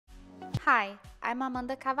Hi, I'm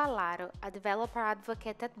Amanda Cavallaro, a developer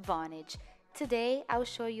advocate at Vonage. Today, I'll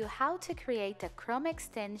show you how to create a Chrome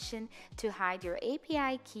extension to hide your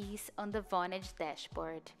API keys on the Vonage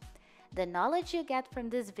dashboard. The knowledge you get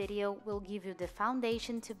from this video will give you the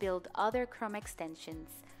foundation to build other Chrome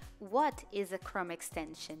extensions. What is a Chrome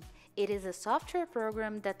extension? It is a software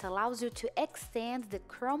program that allows you to extend the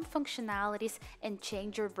Chrome functionalities and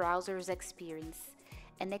change your browser's experience.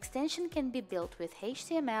 An extension can be built with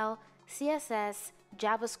HTML, CSS,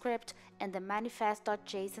 JavaScript, and the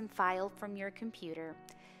manifest.json file from your computer.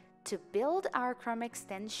 To build our Chrome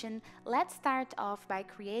extension, let's start off by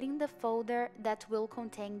creating the folder that will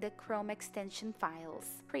contain the Chrome extension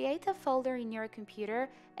files. Create a folder in your computer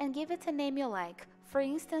and give it a name you like. For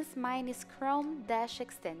instance, mine is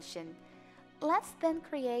Chrome-extension. Let's then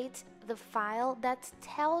create the file that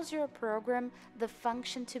tells your program the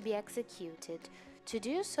function to be executed. To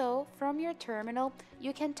do so, from your terminal,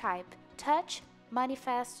 you can type touch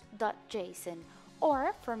manifest.json,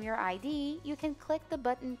 or from your IDE, you can click the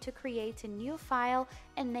button to create a new file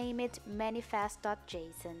and name it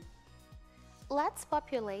manifest.json. Let's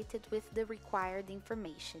populate it with the required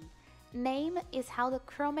information. Name is how the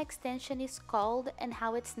Chrome extension is called and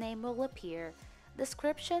how its name will appear.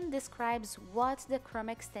 Description describes what the Chrome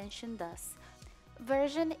extension does.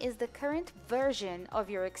 Version is the current version of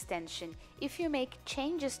your extension. If you make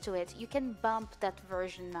changes to it, you can bump that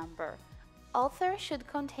version number. Author should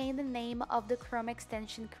contain the name of the Chrome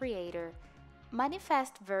extension creator.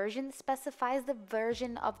 Manifest version specifies the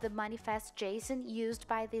version of the manifest.json used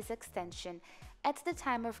by this extension. At the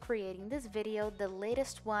time of creating this video, the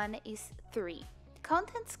latest one is 3.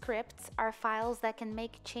 Content scripts are files that can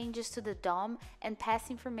make changes to the DOM and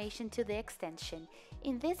pass information to the extension.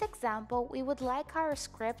 In this example, we would like our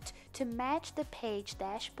script to match the page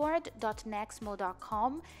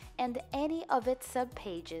dashboard.nexmo.com and any of its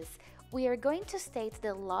subpages. We are going to state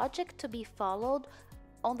the logic to be followed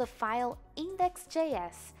on the file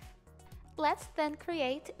index.js. Let's then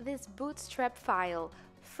create this Bootstrap file.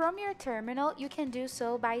 From your terminal, you can do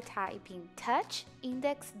so by typing touch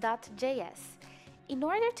index.js. In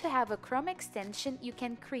order to have a Chrome extension, you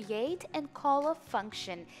can create and call a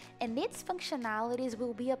function, and its functionalities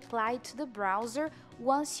will be applied to the browser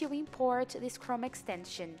once you import this Chrome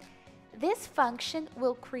extension. This function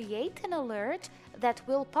will create an alert that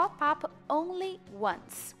will pop up only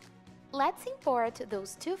once. Let's import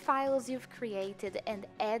those 2 files you've created and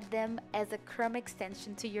add them as a Chrome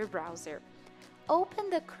extension to your browser. Open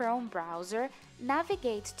the Chrome browser,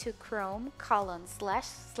 navigate to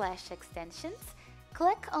Chrome://extensions,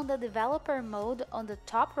 click on the developer mode on the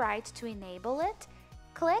top right to enable it,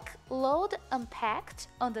 click Load Unpacked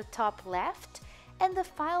on the top left, and the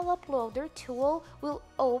file uploader tool will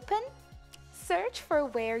open. Search for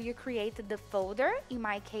where you created the folder, in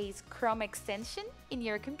my case Chrome extension, in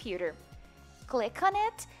your computer. Click on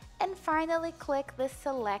it and finally click the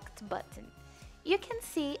Select button. You can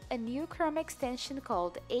see a new Chrome extension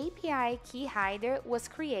called API Key Hider was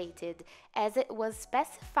created, as it was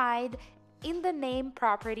specified in the name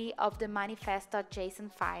property of the manifest.json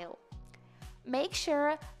file. Make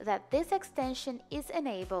sure that this extension is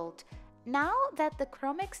enabled. Now that the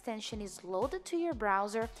Chrome extension is loaded to your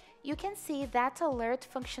browser, you can see that alert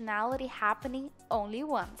functionality happening only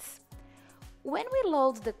once. When we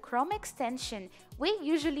load the Chrome extension, we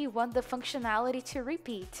usually want the functionality to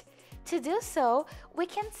repeat. To do so, we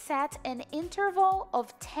can set an interval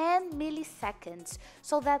of 10 milliseconds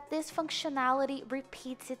so that this functionality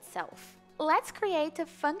repeats itself. Let's create a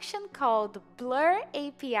function called blur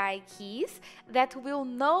API keys that will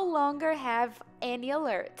no longer have any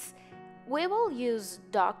alerts. We will use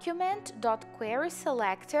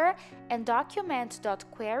document.querySelector and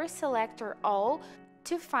document.querySelectorAll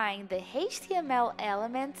to find the HTML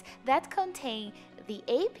elements that contain the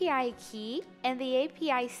API key and the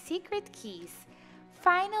API secret keys.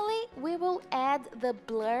 Finally, we will add the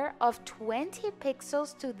blur of 20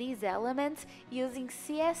 pixels to these elements using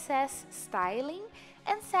CSS styling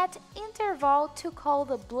and set interval to call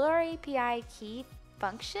the blur API key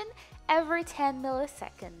function every 10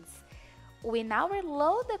 milliseconds. We now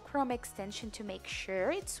reload the Chrome extension to make sure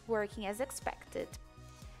it's working as expected.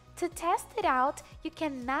 To test it out, you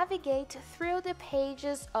can navigate through the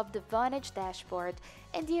pages of the Vonage dashboard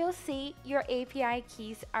and you'll see your API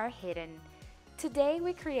keys are hidden. Today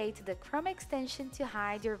we created the Chrome extension to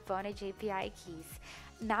hide your Vonage API keys.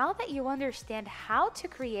 Now that you understand how to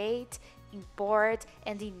create, import,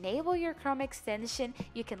 and enable your Chrome extension,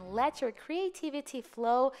 you can let your creativity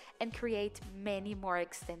flow and create many more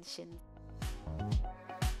extensions.